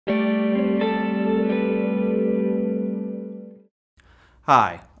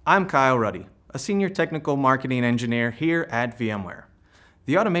Hi, I'm Kyle Ruddy, a Senior Technical Marketing Engineer here at VMware.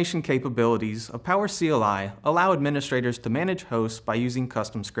 The automation capabilities of PowerCLI allow administrators to manage hosts by using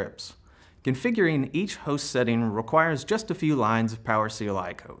custom scripts. Configuring each host setting requires just a few lines of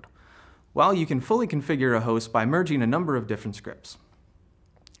PowerCLI code, while you can fully configure a host by merging a number of different scripts.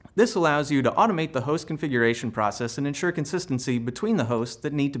 This allows you to automate the host configuration process and ensure consistency between the hosts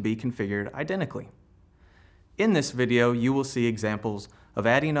that need to be configured identically. In this video, you will see examples of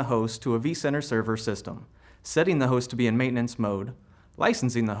adding a host to a vCenter server system, setting the host to be in maintenance mode,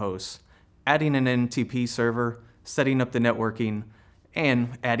 licensing the hosts, adding an NTP server, setting up the networking,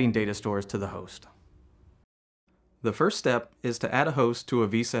 and adding data stores to the host. The first step is to add a host to a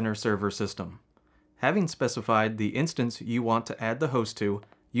vCenter server system. Having specified the instance you want to add the host to,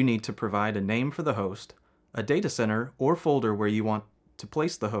 you need to provide a name for the host, a data center or folder where you want to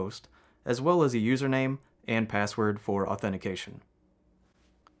place the host, as well as a username and password for authentication.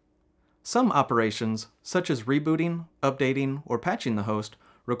 Some operations, such as rebooting, updating, or patching the host,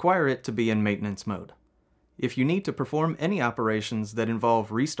 require it to be in maintenance mode. If you need to perform any operations that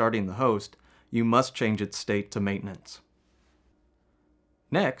involve restarting the host, you must change its state to maintenance.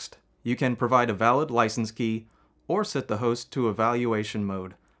 Next, you can provide a valid license key or set the host to evaluation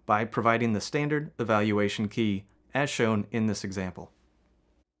mode by providing the standard evaluation key as shown in this example.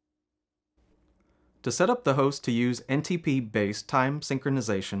 To set up the host to use NTP-based time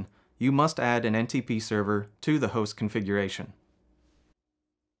synchronization, you must add an NTP server to the host configuration.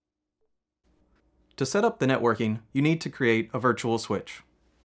 To set up the networking, you need to create a virtual switch.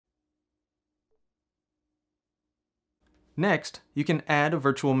 Next, you can add a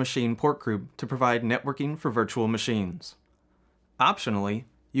virtual machine port group to provide networking for virtual machines. Optionally,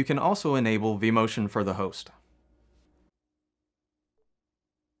 you can also enable vMotion for the host.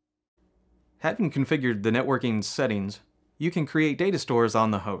 Having configured the networking settings, you can create data stores on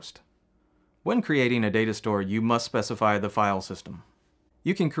the host. When creating a data store, you must specify the file system.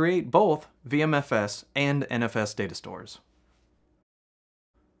 You can create both VMFS and NFS data stores.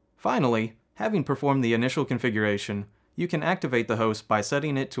 Finally, having performed the initial configuration, you can activate the host by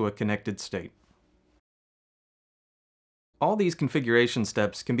setting it to a connected state. All these configuration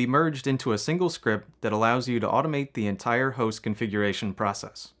steps can be merged into a single script that allows you to automate the entire host configuration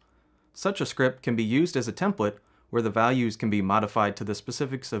process. Such a script can be used as a template where the values can be modified to the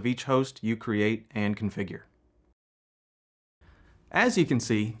specifics of each host you create and configure. As you can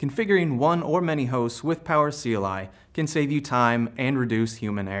see, configuring one or many hosts with PowerCLI can save you time and reduce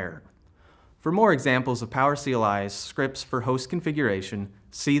human error. For more examples of PowerCLI's scripts for host configuration,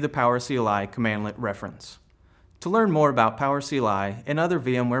 see the PowerCLI commandlet reference. To learn more about PowerCLI and other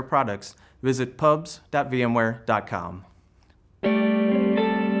VMware products, visit pubs.vmware.com.